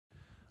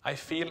I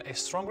feel a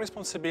strong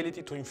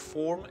responsibility to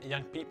inform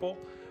young people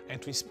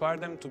and to inspire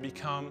them to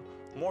become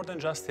more than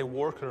just a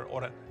worker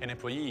or an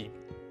employee,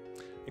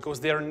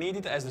 because they are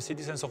needed as the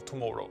citizens of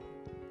tomorrow.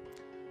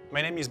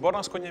 My name is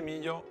Borna,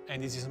 Scognamiglio,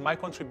 and this is my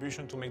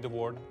contribution to make the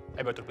world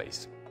a better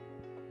place.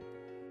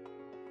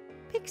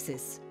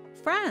 Pixis,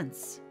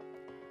 France.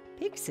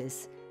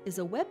 Pixis is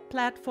a web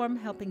platform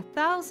helping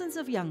thousands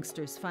of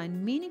youngsters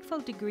find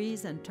meaningful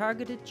degrees and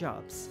targeted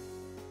jobs.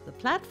 The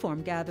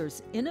platform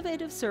gathers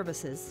innovative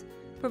services,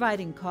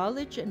 providing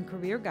college and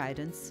career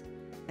guidance,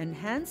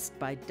 enhanced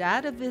by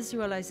data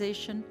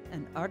visualization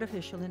and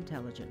artificial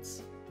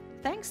intelligence.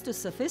 Thanks to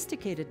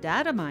sophisticated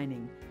data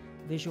mining,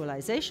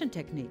 visualization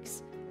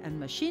techniques, and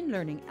machine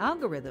learning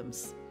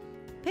algorithms,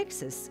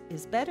 Pixis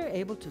is better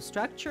able to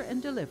structure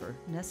and deliver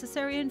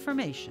necessary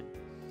information,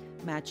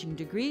 matching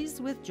degrees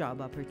with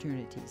job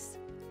opportunities.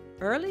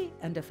 Early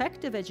and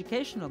effective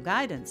educational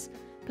guidance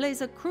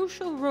plays a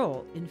crucial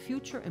role in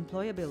future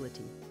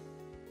employability.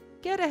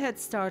 Get a head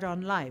start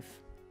on life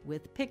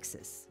with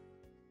Pixis.